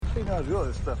How you know how to do all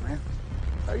this stuff, man?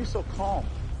 How are you so calm?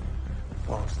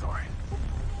 Long story.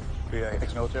 Yeah,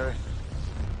 ex-military?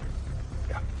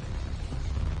 Yeah.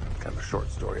 Kind of a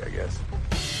short story, I guess.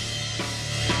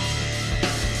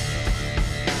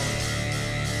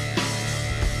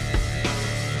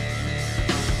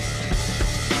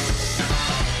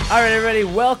 All right, everybody,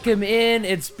 welcome in.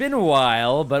 It's been a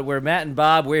while, but we're Matt and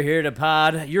Bob. We're here to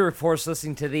pod. You're, of course,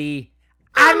 listening to the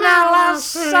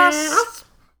Analysis,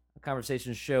 a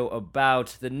conversation show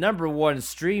about the number one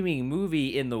streaming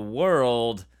movie in the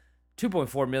world,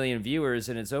 2.4 million viewers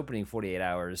in its opening 48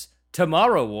 hours.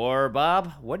 Tomorrow War.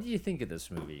 Bob, what did you think of this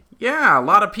movie? Yeah, a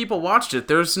lot of people watched it.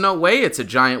 There's no way it's a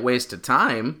giant waste of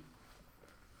time,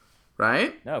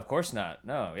 right? No, of course not.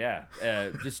 No, yeah,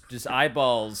 just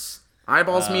eyeballs.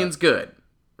 Eyeballs means good,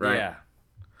 right? Yeah.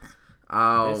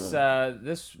 Oh,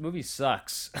 This movie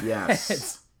sucks.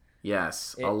 yes,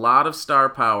 yes. A lot of star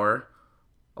power,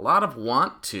 a lot of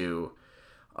want to,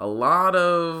 a lot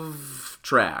of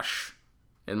trash,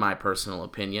 in my personal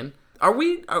opinion. Are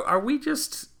we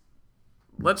just?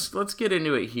 Let's get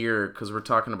into it here because we're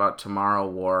talking about Tomorrow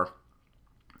War.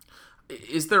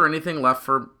 Is there anything left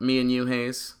for me and you,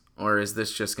 Hayes, or is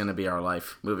this just going to be our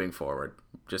life moving forward?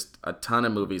 Just a ton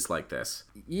of movies like this.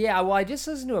 Yeah, well, I just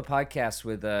listened to a podcast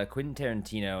with Quentin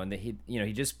Tarantino, and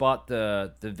he just bought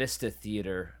the Vista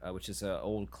Theater, which is an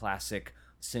old classic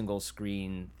single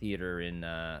screen theater in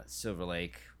Silver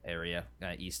Lake area,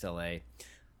 East LA.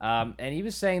 And he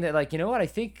was saying that, like, you know what, I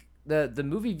think the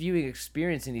movie viewing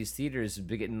experience in these theaters is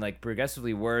getting like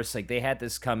progressively worse. Like, they had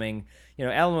this coming,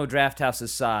 Alamo Drafthouse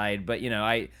aside, but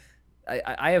I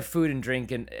have food and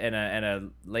drink and a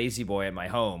lazy boy at my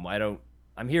home.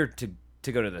 I'm here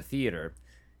to go to the theater.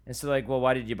 And so, like, well,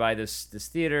 why did you buy this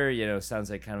theater? Sounds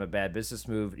like kind of a bad business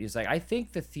move. He's like, I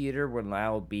think the theater will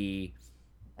now be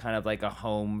kind of like a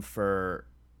home for,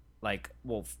 like,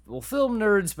 well, film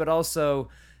nerds, but also,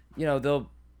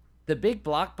 the big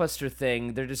blockbuster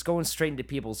thing, they're just going straight into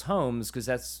people's homes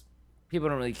because people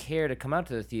don't really care to come out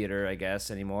to the theater, I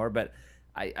guess, anymore. But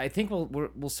I think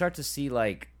we'll start to see,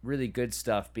 like, really good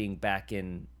stuff being back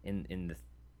in the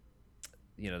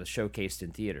the showcased in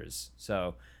theaters.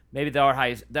 So maybe the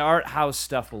art house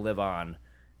stuff will live on,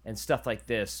 and stuff like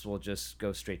this will just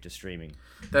go straight to streaming.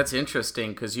 That's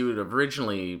interesting because you had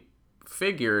originally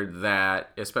figured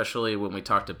that, especially when we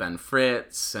talked to Ben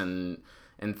Fritz and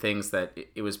things, that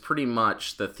it was pretty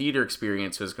much the theater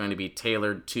experience was going to be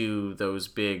tailored to those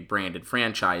big branded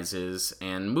franchises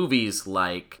and movies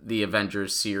like the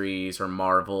Avengers series or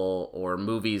Marvel, or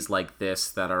movies like this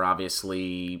that are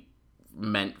obviously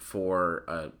meant for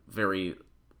a very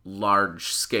large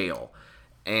scale,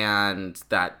 and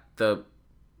that the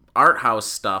art house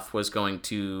stuff was going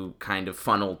to kind of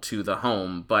funnel to the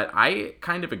home. But I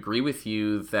kind of agree with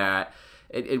you that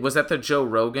it was at the Joe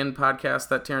Rogan podcast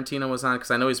that Tarantino was on, because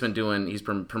I know he's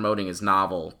been promoting his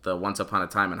novel, the Once Upon a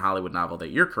Time in Hollywood novel that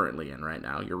you're currently in right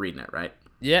now. You're reading it, right?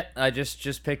 Yeah, I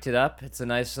just picked it up. It's a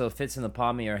nice little, fits in the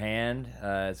palm of your hand.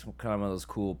 It's kind of one of those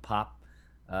cool pop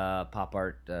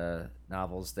art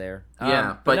novels there.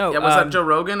 Yeah, but no, was that Joe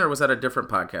Rogan or was that a different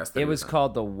podcast? It was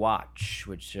called The Watch,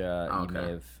 which you may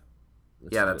have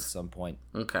listened to at some point.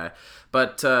 Okay,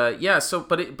 but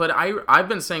I've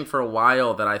been saying for a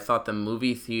while that I thought the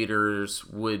movie theaters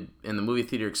and the movie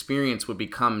theater experience would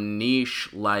become niche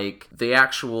like the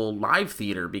actual live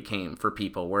theater became for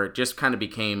people, where it just kind of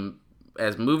became,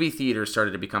 as movie theaters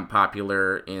started to become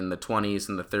popular in the 20s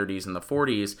and the 30s and the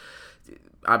 40s.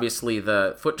 Obviously,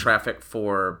 the foot traffic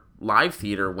for live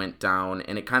theater went down,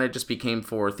 and it kind of just became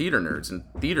for theater nerds and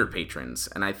theater patrons.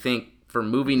 And I think for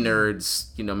movie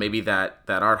nerds, maybe that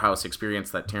art house experience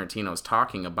that Tarantino is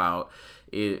talking about,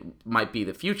 it might be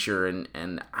the future.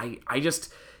 And I guess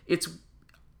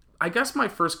my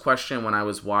first question when I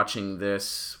was watching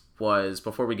this was,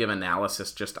 before we give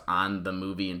analysis just on the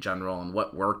movie in general and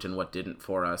what worked and what didn't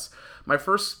for us, my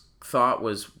first thought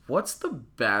was, what's the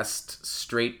best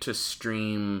straight to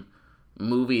stream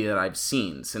movie that I've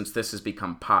seen since this has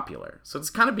become popular? So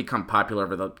it's kind of become popular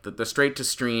over the straight to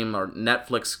stream, or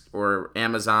Netflix or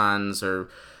Amazon's or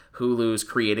Hulu's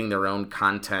creating their own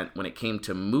content when it came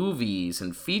to movies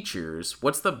and features.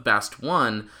 What's the best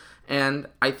one? And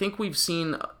I think we've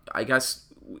seen, I guess,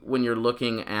 when you're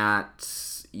looking at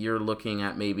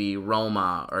maybe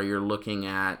Roma, or you're looking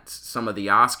at some of the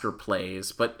Oscar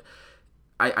plays, but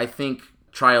I think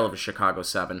Trial of a Chicago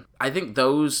 7. I think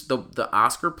those, the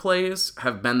Oscar plays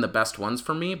have been the best ones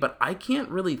for me, but I can't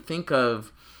really think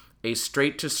of a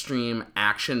straight-to-stream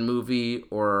action movie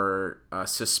or a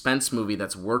suspense movie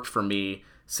that's worked for me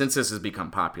since this has become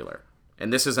popular.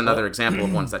 And this is another example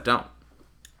of ones that don't.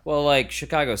 Well, like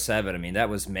Chicago 7, I mean, that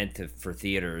was meant for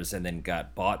theaters and then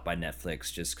got bought by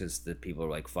Netflix just because the people are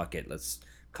like, fuck it, let's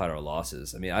cut our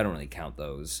losses. I mean, I don't really count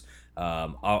those.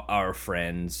 Our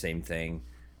Friends, same thing.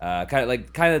 Kind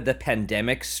of the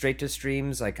pandemic straight to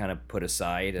streams, I kind of put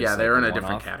aside as Yeah, like they're a in a different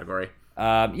one-off. category.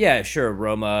 Yeah, sure.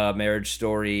 Roma, Marriage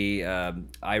Story,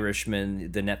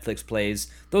 Irishman, the Netflix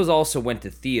plays. Those also went to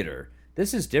theater.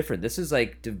 This is different. This is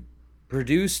like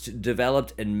produced,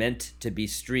 developed, and meant to be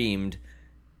streamed.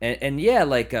 And yeah,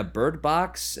 like Bird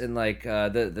Box and like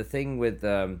the thing with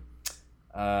oh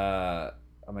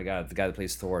my god, the guy that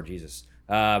plays Thor, Jesus.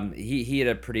 He had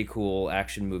a pretty cool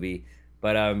action movie,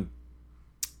 but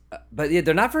yeah,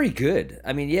 they're not very good.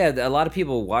 I mean, yeah, a lot of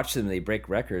people watch them, they break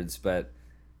records, but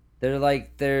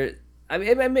they're. I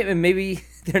mean, maybe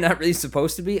they're not really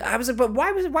supposed to be. I was like, but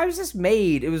why was this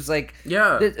made? It was like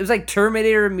Yeah, it was like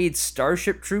Terminator meets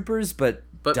Starship Troopers, but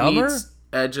dumber. meets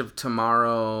Edge of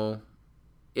Tomorrow.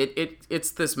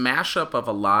 It's this mashup of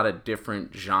a lot of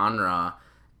different genre,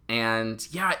 and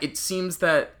yeah, it seems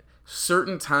that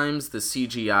certain times the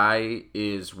CGI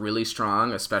is really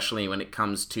strong, especially when it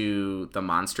comes to the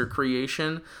monster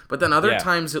creation, but then other Yeah.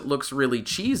 times it looks really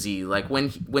cheesy, like when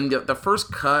the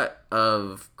first cut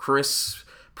of Chris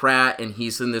Pratt and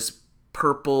he's in this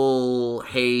purple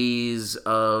haze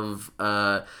of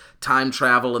time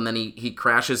travel, and then he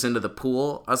crashes into the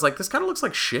pool. I was like, this kind of looks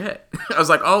like shit. I was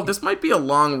like, oh, this might be a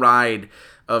long ride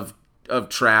of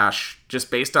trash just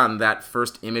based on that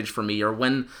first image for me. Or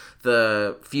when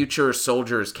the future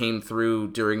soldiers came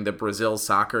through during the Brazil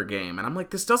soccer game, and I'm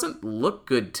like, this doesn't look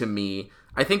good to me.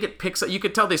 I think it picks up. You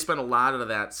could tell they spent a lot of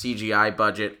that CGI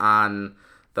budget on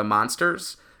the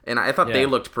monsters, and I thought they Yeah.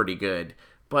 looked pretty good.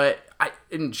 But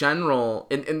in general,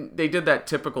 and they did that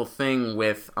typical thing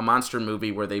with a monster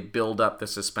movie where they build up the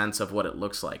suspense of what it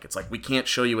looks like. It's like, we can't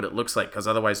show you what it looks like because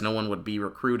otherwise no one would be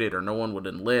recruited or no one would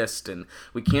enlist, and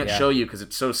we can't Yeah. show you because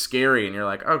it's so scary. And you're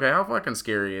like, okay, how fucking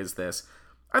scary is this?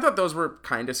 I thought those were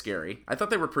kind of scary. I thought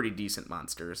they were pretty decent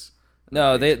monsters.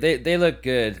 No, they look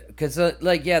good because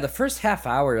like yeah, the first half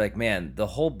hour, like man, the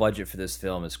whole budget for this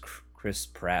film is Chris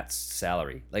Pratt's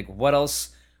salary. Like what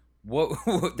else?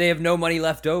 What they have no money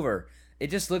left over. It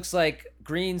just looks like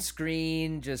green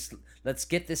screen. Just let's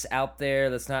get this out there.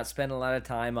 Let's not spend a lot of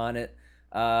time on it.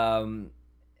 But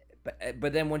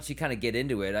then once you kind of get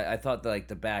into it, I thought that, like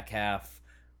the back half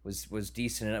was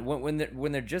decent. And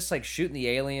when they're just like shooting the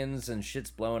aliens and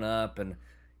shit's blowing up, and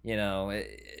you know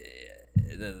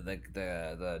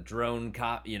the drone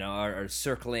cop are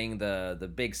circling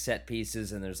the big set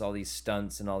pieces, and there's all these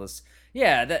stunts and all this.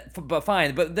 Yeah, but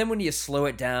fine. But then when you slow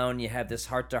it down, you have this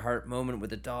heart-to-heart moment with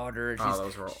the daughter.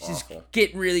 Those were She's awful.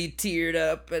 getting really teared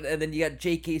up, and then you got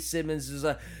J.K. Simmons who's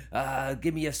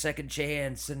give me a second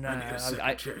chance, and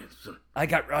I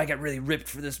got really ripped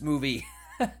for this movie.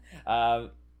 I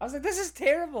was like, this is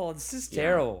terrible. This is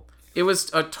terrible. It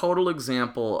was a total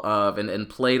example of, and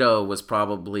Plato was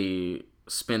probably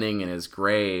spinning in his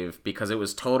grave because it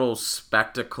was total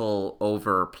spectacle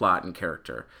over plot and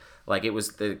character. Like it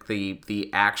was the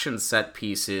action set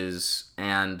pieces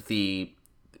and the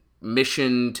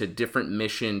mission to different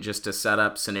mission just to set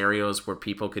up scenarios where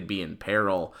people could be in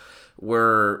peril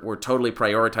were totally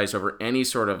prioritized over any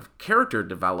sort of character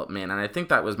development. And I think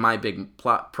that was my big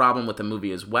problem with the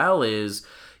movie as well, is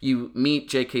you meet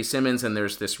J.K. Simmons and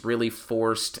there's this really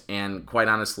forced and quite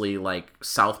honestly like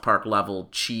South Park level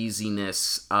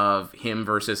cheesiness of him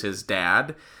versus his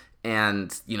dad.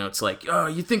 And, you know, it's like, oh,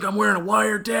 you think I'm wearing a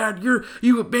wire, Dad?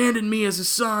 You abandoned me as a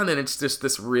son. And it's just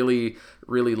this really,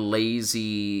 really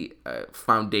lazy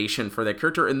foundation for that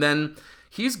character. And then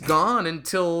he's gone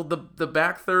until the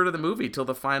back third of the movie, till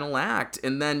the final act.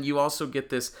 And then you also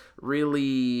get this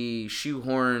really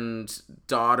shoehorned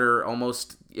daughter,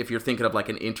 almost, if you're thinking of like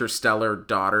an Interstellar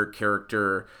daughter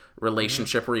character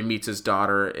relationship, where he meets his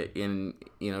daughter in,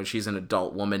 you know, she's an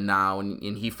adult woman now,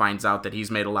 and he finds out that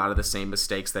he's made a lot of the same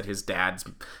mistakes that his dad's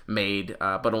made,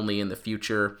 but only in the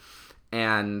future.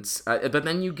 And but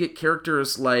then you get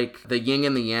characters like the yin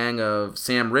and the yang of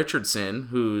Sam Richardson,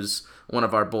 who's one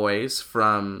of our boys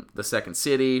from The Second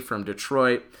City, from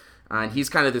Detroit, and he's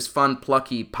kind of this fun,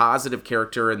 plucky, positive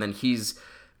character, and then he's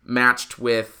matched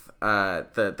with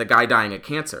the guy dying of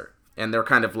cancer, and they're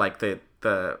kind of like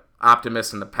the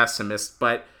optimist and the pessimist,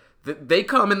 but they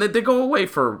come and they go away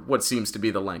for what seems to be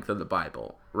the length of the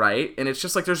Bible, right? And it's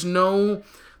just like you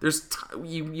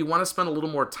want to spend a little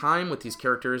more time with these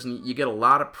characters, and you get a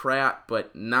lot of Pratt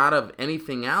but not of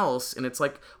anything else, and it's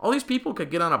like all these people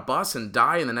could get on a bus and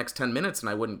die in the next 10 minutes and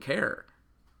I wouldn't care.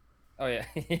 Oh yeah.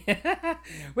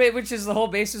 Wait, which is the whole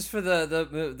basis for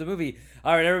the movie.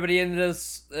 All right, everybody in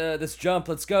this jump.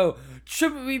 Let's go.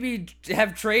 Shouldn't we be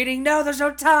have training? No, there's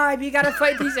no time. You gotta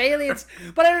fight these aliens,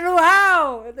 but I don't know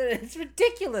how. It's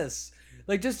ridiculous.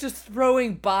 Like just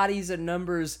throwing bodies and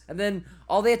numbers, and then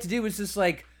all they have to do is just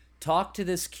like talk to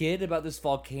this kid about this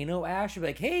volcano ash. And be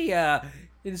like, hey,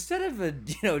 instead of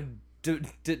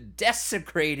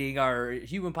desecrating our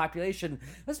human population,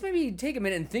 let's maybe take a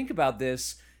minute and think about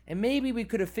this. And maybe we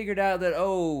could have figured out that,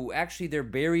 oh, actually they're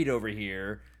buried over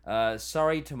here.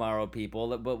 Sorry, tomorrow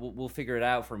people, but we'll figure it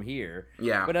out from here.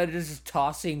 Yeah. But just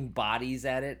tossing bodies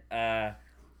at it,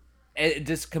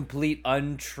 just complete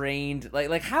untrained.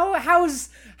 Like how is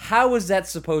that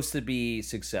supposed to be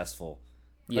successful?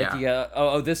 Yeah.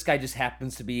 Like, this guy just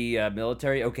happens to be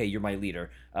military. Okay, you're my leader.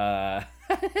 And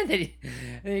then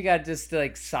you got just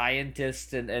like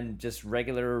scientists and just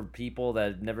regular people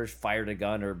that never fired a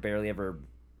gun or barely ever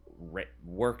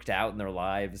worked out in their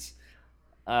lives.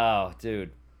 Oh,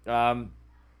 dude. But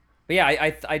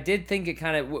yeah, I did think it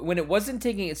kind of, when it wasn't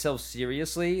taking itself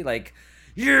seriously, like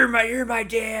you're my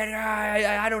dad.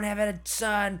 I don't have a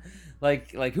son.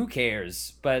 Like who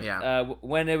cares? But yeah.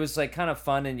 When it was like kind of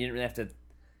fun and you didn't have to.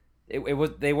 It was,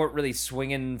 they weren't really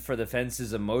swinging for the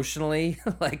fences emotionally.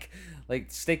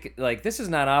 stick, like this is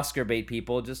not Oscar bait,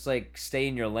 people. Just like stay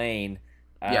in your lane.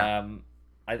 Yeah.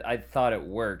 I thought it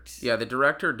worked. Yeah, the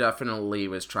director definitely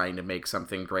was trying to make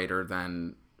something greater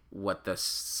than what the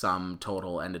sum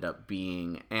total ended up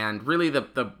being. And really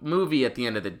the movie at the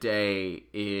end of the day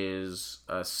is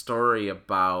a story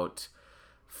about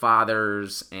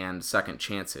fathers and second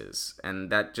chances, and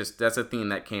that's a theme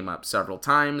that came up several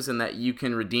times, and that you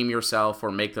can redeem yourself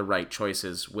or make the right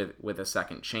choices with a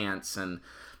second chance. And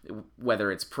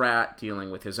whether it's Pratt dealing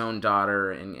with his own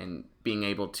daughter and being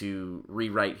able to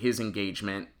rewrite his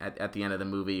engagement at the end of the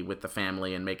movie with the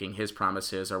family and making his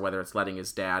promises, or whether it's letting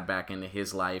his dad back into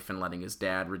his life and letting his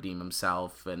dad redeem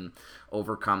himself and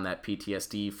overcome that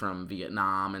PTSD from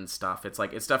Vietnam and stuff.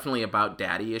 It's definitely about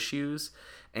daddy issues,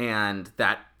 and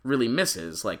that really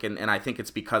misses, and I think it's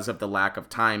because of the lack of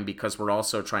time, because we're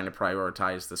also trying to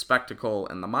prioritize the spectacle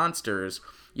and the monsters.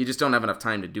 You just don't have enough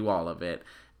time to do all of it.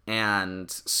 And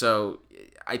so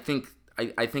I think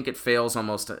it fails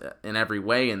almost in every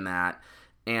way in that.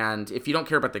 And if you don't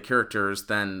care about the characters,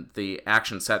 then the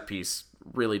action set piece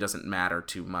really doesn't matter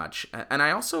too much. And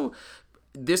I also,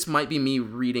 this might be me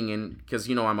reading in, because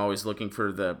I'm always looking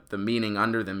for the meaning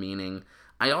under the meaning.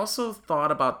 I also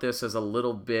thought about this as a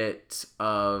little bit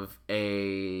of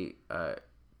a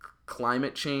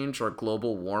climate change or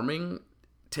global warming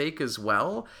take as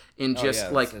well, in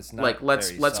just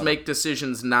let's make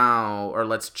decisions now, or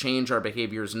let's change our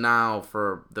behaviors now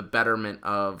for the betterment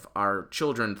of our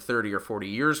children 30 or 40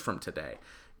 years from today.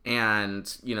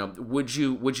 And would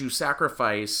you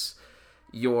sacrifice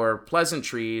your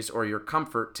pleasantries or your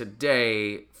comfort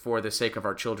today for the sake of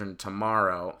our children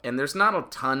tomorrow? And there's not a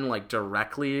ton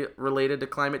directly related to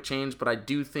climate change, but I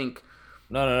do think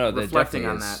no reflecting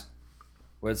on that,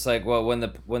 where it's like, well,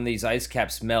 when these ice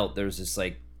caps melt, there's this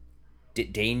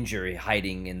danger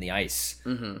hiding in the ice,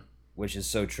 mm-hmm. which is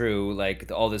so true.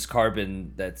 Like all this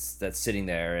carbon that's sitting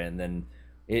there, and then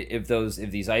if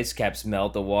these ice caps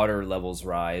melt, the water levels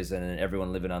rise, and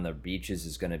everyone living on the beaches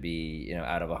is going to be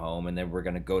out of a home, and then we're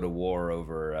going to go to war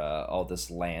over all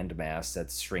this land mass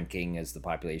that's shrinking as the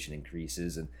population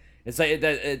increases. And it's like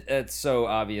it's so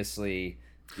obviously,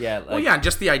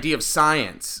 just the idea of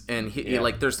science, and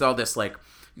there's all this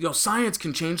science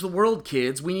can change the world,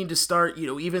 kids. We need to start,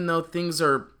 even though things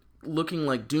are looking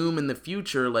like doom in the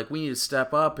future, we need to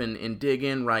step up and dig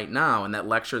in right now. And that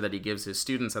lecture that he gives his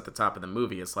students at the top of the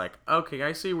movie is okay,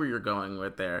 I see where you're going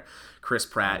with there, Chris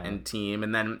Pratt and team.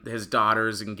 And then his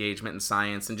daughter's engagement in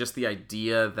science, and just the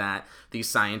idea that these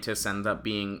scientists end up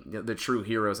being the true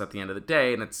heroes at the end of the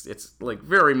day. And it's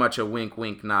very much a wink,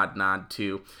 wink, nod, nod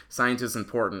to science is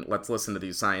important. Let's listen to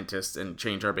these scientists and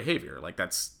change our behavior.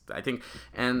 That's, I think.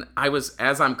 And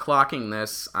as I'm clocking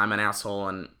this, I'm an asshole,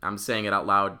 and I'm saying it out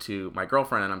loud to my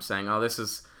girlfriend, and I'm saying,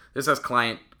 this has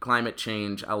climate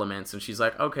change elements, and she's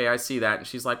like, okay, I see that. And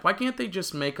she's like, why can't they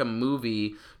just make a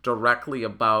movie directly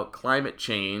about climate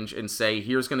change and say,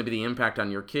 here's going to be the impact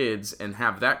on your kids, and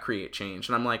have that create change?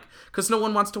 And I'm like, because no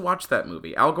one wants to watch that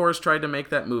movie. Al Gore's tried to make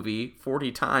that movie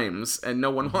 40 times and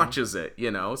no one watches it,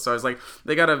 So I was like,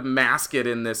 they got to mask it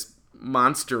in this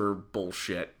monster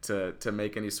bullshit to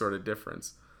make any sort of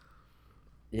difference.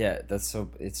 Yeah, it's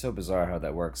so bizarre how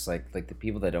that works. Like the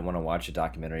people that don't want to watch a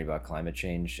documentary about climate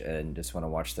change and just want to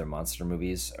watch their monster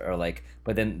movies are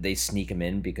but then they sneak them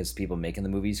in because people making the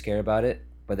movies care about it.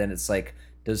 But then it's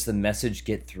does the message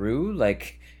get through?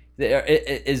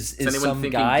 Is anyone some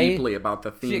thinking guy deeply about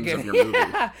the themes of your movie?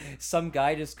 some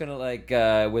guy just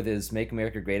gonna with his "Make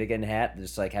America Great Again" hat,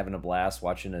 just like having a blast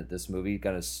watching this movie,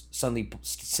 gonna suddenly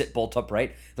sit bolt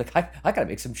upright, like I gotta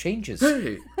make some changes.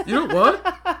 Hey, you know what?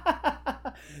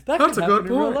 That's a good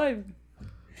in real point.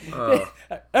 life.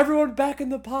 Everyone back in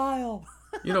the pile.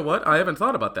 You know what? I haven't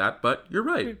thought about that, but you're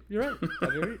right. You're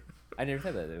right. I never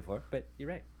said that before, but you're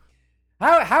right.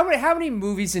 How many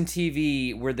movies and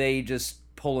TV were they just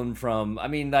pulling from? I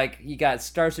mean, like, you got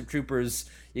Starship Troopers,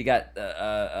 you got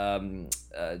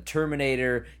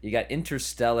Terminator, you got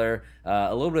Interstellar,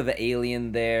 a little bit of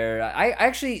Alien there. I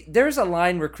actually, there's a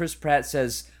line where Chris Pratt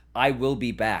says, "I will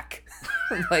be back."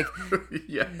 Like,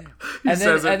 yeah, he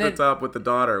says at the top with the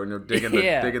daughter when you're digging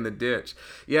the ditch.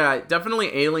 Yeah,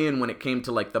 definitely Alien when it came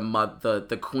to like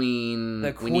the queen.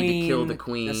 We need to kill the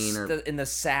queen in the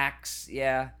sacks.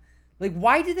 Yeah, like,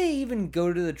 why did they even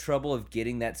go to the trouble of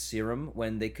getting that serum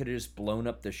when they could have just blown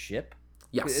up the ship?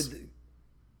 Yes,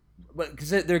 but because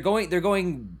they're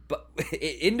going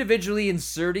individually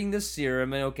inserting the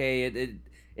serum, and okay,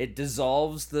 it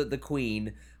dissolves the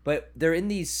queen. But they're in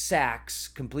these sacks,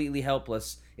 completely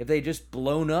helpless. If they just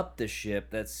blown up the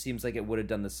ship, that seems like it would have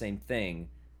done the same thing.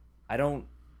 I don't.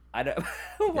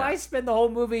 Why spend the whole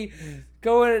movie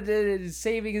going and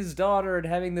saving his daughter and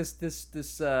having this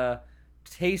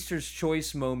taster's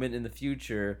choice moment in the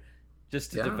future,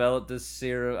 just to develop this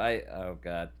serum? Oh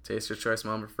god, taster's choice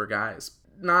moment for guys.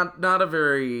 Not a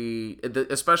very,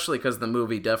 especially because the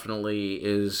movie definitely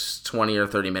is 20 or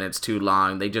 30 minutes too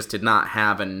long. They just did not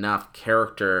have enough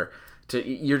character to,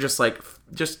 you're just like,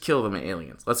 just kill them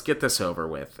aliens. Let's get this over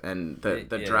with. And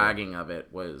the dragging of it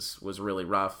was really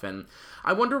rough. And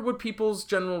I wonder what people's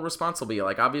general response will be.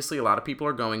 Like, obviously a lot of people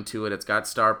are going to it. It's got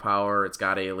star power. It's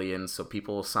got aliens. So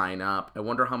people will sign up. I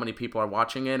wonder how many people are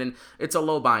watching it. And it's a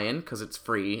low buy-in because it's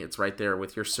free. It's right there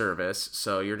with your service.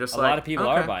 So you're just a lot of people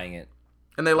are buying it.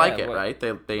 And they like it, right?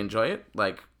 They enjoy it?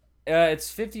 Like, it's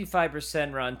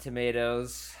 55% Rotten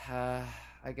Tomatoes. I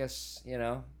guess,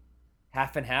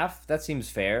 half and half. That seems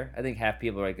fair. I think half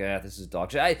people are like, this is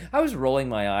dog shit. I was rolling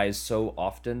my eyes so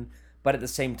often, but at the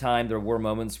same time, there were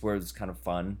moments where it was kind of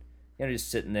fun. Just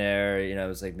sitting there, it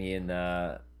was like me and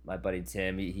my buddy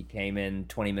Tim. He came in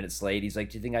 20 minutes late. He's like,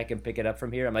 "Do you think I can pick it up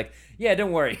from here?" I'm like, "Yeah,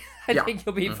 don't worry. I think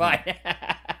you'll be fine."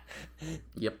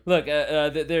 Yep. Look,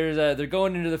 they're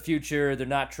going into the future. They're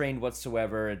not trained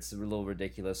whatsoever. It's a little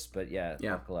ridiculous, but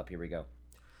buckle up. Here we go.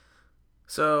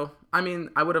 So, I mean,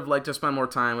 I would have liked to spend more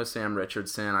time with Sam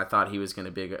Richardson. I thought he was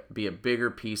going to be a bigger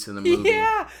piece in the movie.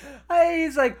 Yeah,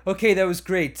 he's like, okay, that was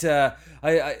great.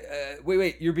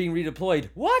 Wait, you're being redeployed.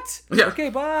 What? Yeah. Okay,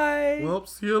 bye. Well,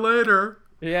 see you later.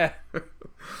 Yeah.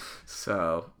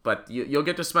 So, but you'll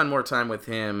get to spend more time with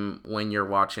him when you're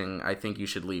watching I Think You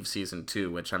Should Leave Season 2,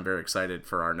 which I'm very excited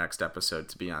for our next episode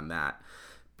to be on that.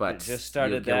 But just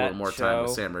started you'll get a little more time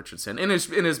with Sam Richardson in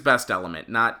his best element,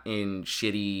 not in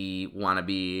shitty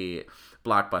wannabe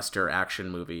blockbuster action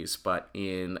movies, but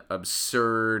in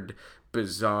absurd,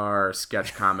 bizarre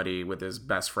sketch comedy with his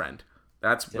best friend.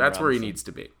 That's where he needs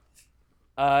to be.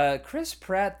 Chris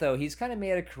Pratt, though, he's kind of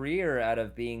made a career out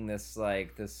of being this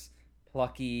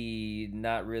plucky,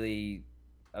 not really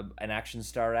an action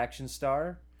star.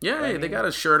 Yeah, I mean, they got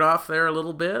his shirt off there a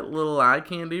little bit, little eye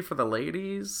candy for the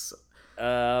ladies.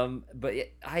 But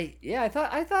I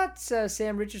thought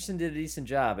Sam Richardson did a decent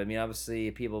job. I mean,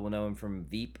 obviously people will know him from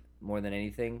Veep more than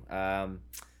anything.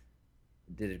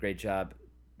 Did a great job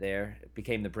there.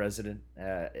 Became the president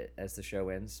as the show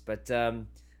ends. But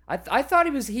I thought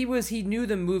he knew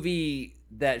the movie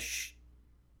that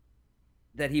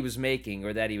he was making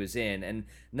or that he was in, and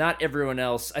not everyone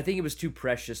else. I think it was too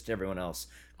precious to everyone else.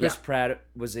 Chris Pratt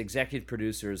was executive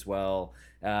producer as well.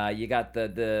 You got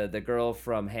the girl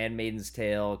from Handmaid's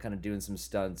Tale kind of doing some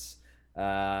stunts.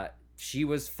 She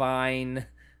was fine,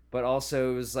 but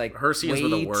also it was like her scenes were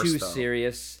the worst, too though.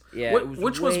 Serious. Yeah,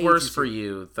 which was worse for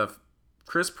you, the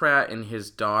Chris Pratt and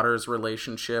his daughter's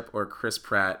relationship or Chris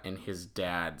Pratt and his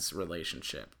dad's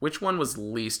relationship? Which one was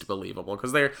least believable?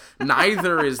 Because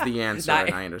neither is the answer,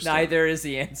 and I understand. Neither is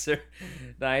the answer.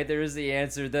 Neither is the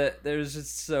answer. That was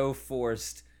just so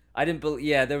forced. I didn't believe.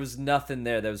 Yeah, there was nothing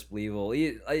there that was believable.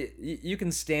 You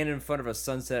can stand in front of a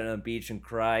sunset on a beach and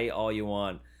cry all you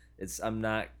want. It's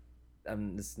not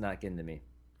getting to me.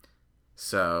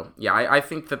 So yeah, I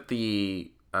think that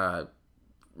the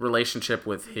relationship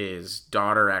with his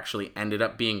daughter actually ended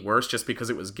up being worse just because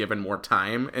it was given more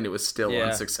time and it was still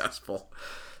unsuccessful.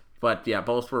 But yeah,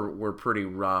 both were pretty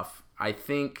rough. I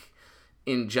think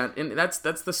and that's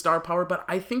the star power, but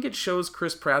I think it shows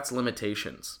Chris Pratt's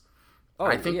limitations.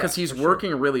 I think because he's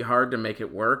working really hard to make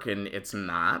it work and it's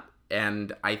not.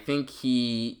 And I think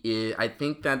I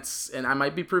think that's, and I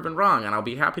might be proven wrong, and I'll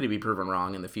be happy to be proven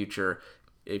wrong in the future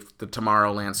if the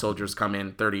Tomorrowland Soldiers come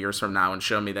in 30 years from now and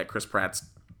show me that Chris Pratt's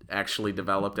actually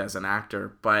developed as an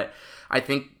actor. But I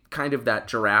think kind of that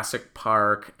Jurassic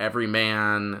Park,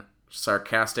 everyman,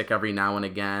 sarcastic every now and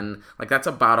again, like that's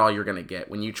about all you're gonna get.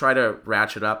 When you try to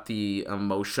ratchet up the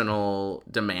emotional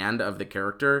demand of the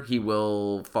character, he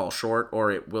will fall short,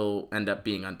 or it will end up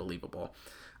being unbelievable.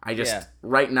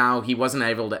 Right now, he wasn't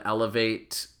able to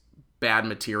elevate bad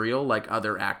material like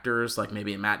other actors, like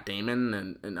maybe Matt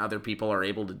Damon and other people are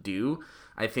able to do.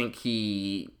 I think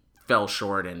he fell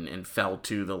short and fell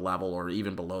to the level or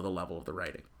even below the level of the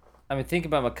writing. I mean, think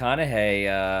about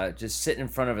McConaughey just sitting in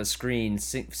front of a screen,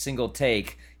 single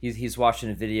take. He's watching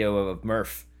a video of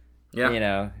Murph. Yeah. You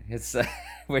know, it's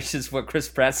which is what Chris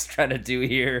Pratt's trying to do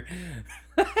here.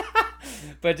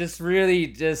 But just really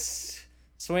just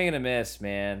swing and a miss,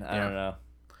 man. I don't know.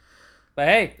 But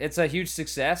hey, it's a huge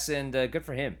success, and good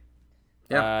for him.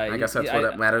 Yeah, I guess that's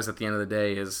what matters at the end of the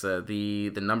day is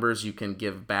the numbers you can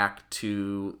give back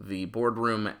to the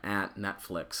boardroom at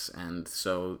Netflix, and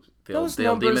so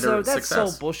they'll deem it a success. That's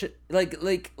so bullshit.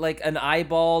 Like an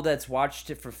eyeball that's watched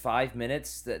it for 5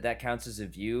 minutes that counts as a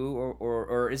view,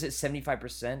 or is it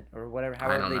 75% or whatever?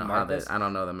 However they mark this. I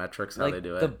don't know the metrics how they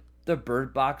do it. The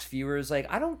Bird Box viewers, like,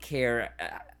 I don't care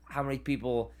how many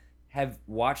people have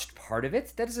watched part of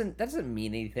it. That doesn't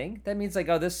mean anything. That means like,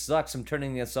 oh, this sucks, I'm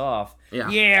turning this off.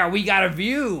 Yeah, we got a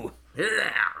view.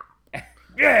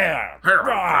 Yeah.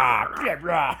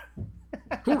 Hoorah.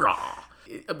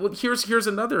 Well, here's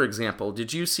another example.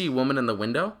 Did you see Woman in the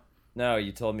Window? No,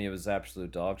 you told me it was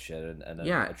absolute dog shit.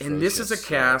 And this is a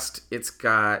cast. It's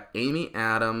got Amy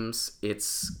Adams.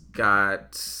 It's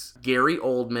got Gary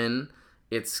Oldman.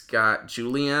 It's got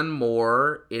Julianne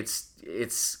Moore. It's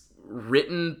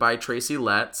written by Tracy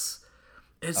Letts.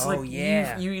 It's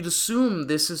you'd assume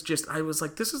this is just. I was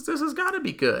like, this has got to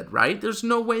be good, right? There's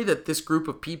no way that this group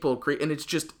of people create, and it's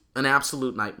just an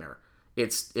absolute nightmare.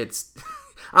 It's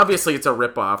obviously it's a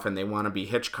ripoff, and they want to be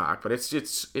Hitchcock, but it's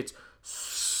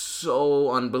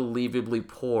so unbelievably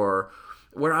poor.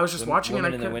 Where I was just watching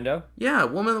Woman in the Window. Yeah,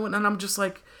 Woman in the Window, and I'm just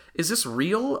like, is this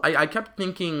real? I kept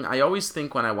thinking, I always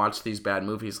think when I watch these bad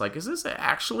movies, like, is this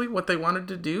actually what they wanted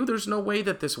to do? There's no way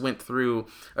that this went through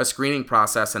a screening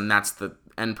process and that's the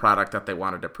end product that they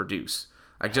wanted to produce.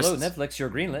 Hello, Netflix, you're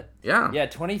greenlit. Yeah. Yeah,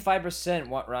 25%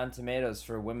 want Rotten Tomatoes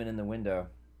for Women in the Window.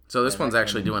 So this one's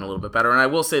actually doing a little bit better. And I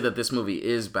will say that this movie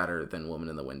is better than Woman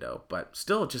in the Window. But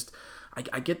still, just,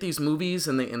 I get these movies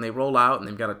and they roll out and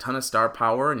they've got a ton of star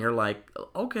power. And you're like,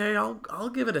 okay, I'll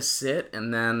give it a sit.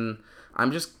 And then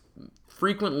I'm just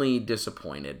frequently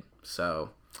disappointed. So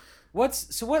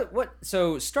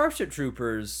Starship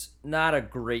Troopers, not a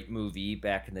great movie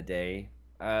back in the day.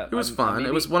 It was fun.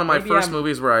 It was one of my first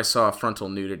movies where I saw frontal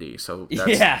nudity, so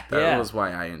that was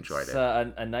why I enjoyed it.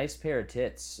 A nice pair of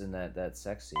tits in that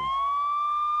sex scene.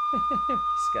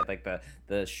 She's got like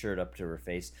the shirt up to her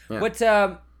face. Yeah. But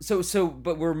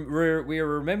but we are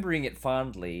remembering it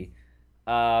fondly.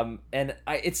 And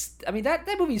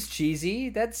that movie's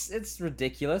cheesy. It's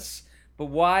ridiculous. But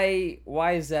why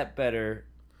is that better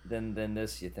than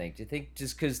this, you think? Do you think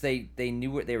just because they knew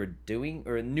what they were doing,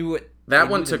 or knew what that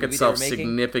one took itself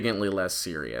significantly less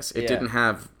serious? It didn't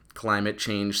have climate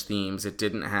change themes. It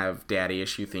didn't have daddy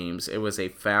issue themes. It was a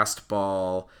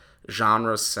fastball,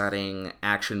 genre-setting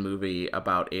action movie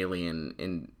about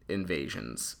alien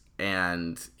invasions,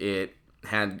 and it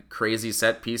had crazy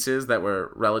set pieces that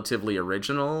were relatively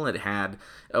original. It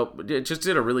just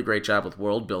did a really great job with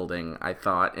world building, I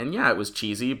thought. And yeah, it was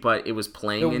cheesy, but it was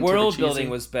playing into the cheesy. The world building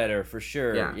was better, for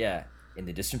sure. Yeah. In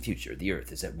the distant future, the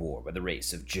Earth is at war with a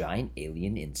race of giant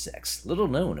alien insects. Little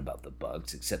known about the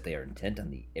bugs, except they are intent on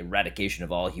the eradication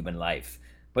of all human life.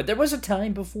 But there was a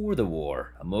time before the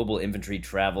war. A mobile infantry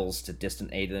travels to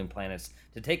distant alien planets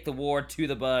to take the war to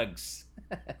the bugs.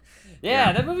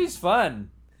 Yeah, that movie's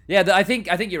fun. Yeah, I think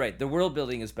you're right. The world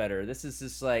building is better. This is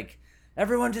just like,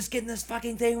 everyone just get in this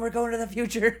fucking thing. We're going to the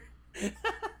future.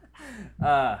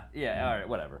 Yeah, all right,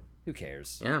 whatever. Who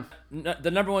cares? Yeah.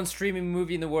 The number one streaming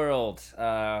movie in the world.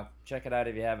 Check it out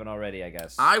if you haven't already, I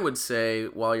guess. I would say,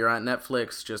 while you're on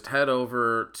Netflix, just head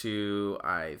over to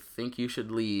I Think You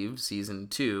Should Leave Season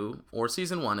 2, or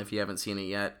Season 1 if you haven't seen it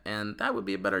yet, and that would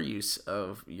be a better use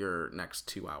of your next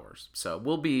 2 hours. So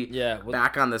we'll be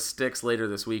back on the sticks later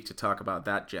this week to talk about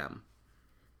that gem.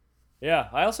 Yeah,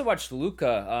 I also watched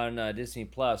Luca on Disney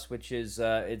Plus, which is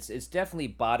it's definitely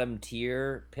bottom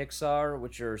tier Pixar,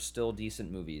 which are still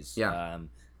decent movies. Yeah,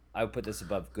 I would put this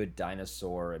above Good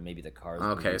Dinosaur and maybe the Cars.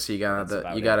 Okay, so you got it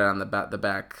on the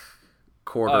back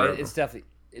quarter. Oh, it's definitely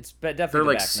it's definitely they're the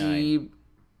like back sea nine.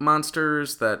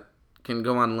 monsters that can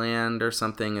go on land or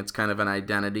something. It's kind of an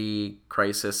identity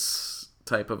crisis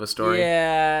type of a story.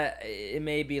 Yeah, it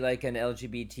may be like an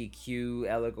LGBTQ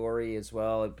allegory as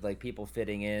well, like people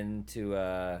fitting in to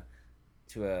a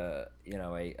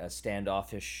a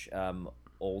standoffish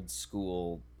old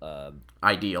school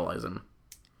Idealism.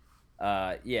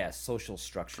 Social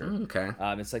structure. Okay.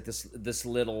 It's like this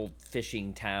little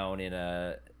fishing town in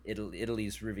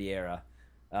Italy's Riviera.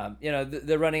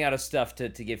 They're running out of stuff to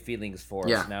give feelings for.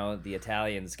 Yeah. So now the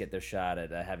Italians get their shot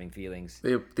at having feelings.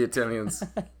 The Italians.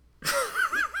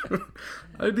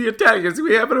 The Italians,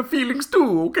 we have our feelings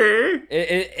too, okay?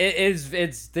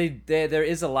 There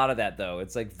is a lot of that though.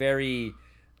 It's like very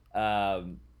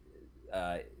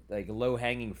like low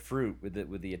hanging fruit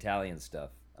with the Italian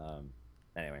stuff.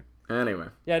 Anyway.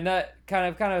 Yeah, not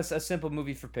kind of a simple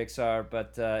movie for Pixar,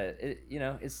 but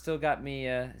it still got me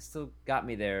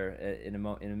there in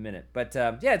a minute. But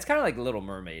yeah, it's kind of like Little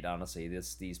Mermaid, honestly.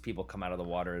 These people come out of the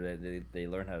water, they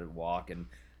learn how to walk, and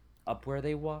up where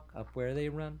they walk, up where they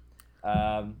run.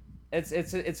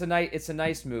 It's a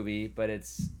nice movie, but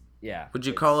Would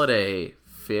you call it a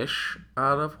fish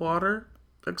out of water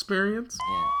experience?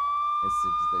 Yeah, it's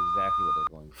exactly what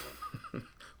they're going for.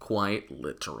 Quite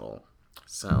literal.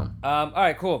 So. All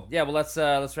right, cool. Yeah, well, let's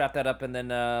wrap that up, and then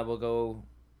we'll go.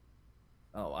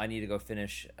 Oh, I need to go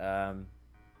finish.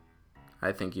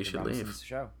 I think you should leave.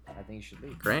 Show. I think you should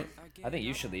leave. Great. I think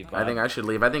you should leave, Bob. I think I should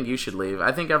leave. I think you should leave.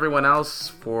 I think everyone else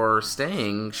for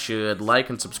staying should like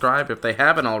and subscribe if they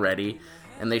haven't already,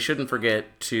 and they shouldn't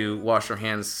forget to wash their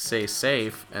hands, stay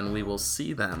safe, and we will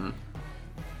see them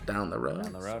down the road.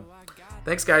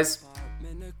 Thanks, guys.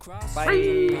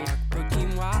 Bye.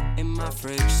 In my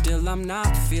fridge, still I'm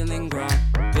not feeling right.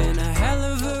 Been a hell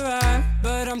of a ride,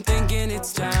 but I'm thinking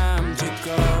it's time to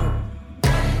go.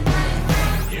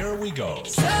 Here we go.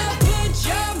 So put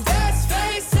your